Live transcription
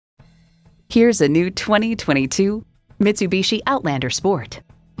Here's a new 2022 Mitsubishi Outlander Sport.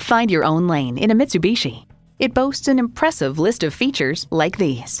 Find your own lane in a Mitsubishi. It boasts an impressive list of features like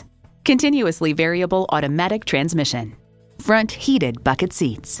these: continuously variable automatic transmission, front heated bucket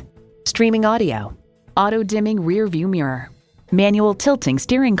seats, streaming audio, auto-dimming rear view mirror, manual tilting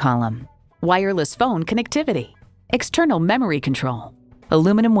steering column, wireless phone connectivity, external memory control,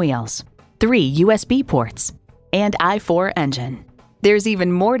 aluminum wheels, 3 USB ports, and i4 engine. There's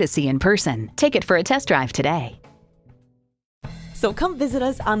even more to see in person. Take it for a test drive today. So come visit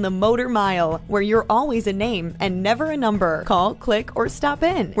us on the Motor Mile, where you're always a name and never a number. Call, click, or stop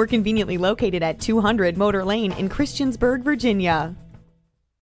in. We're conveniently located at 200 Motor Lane in Christiansburg, Virginia.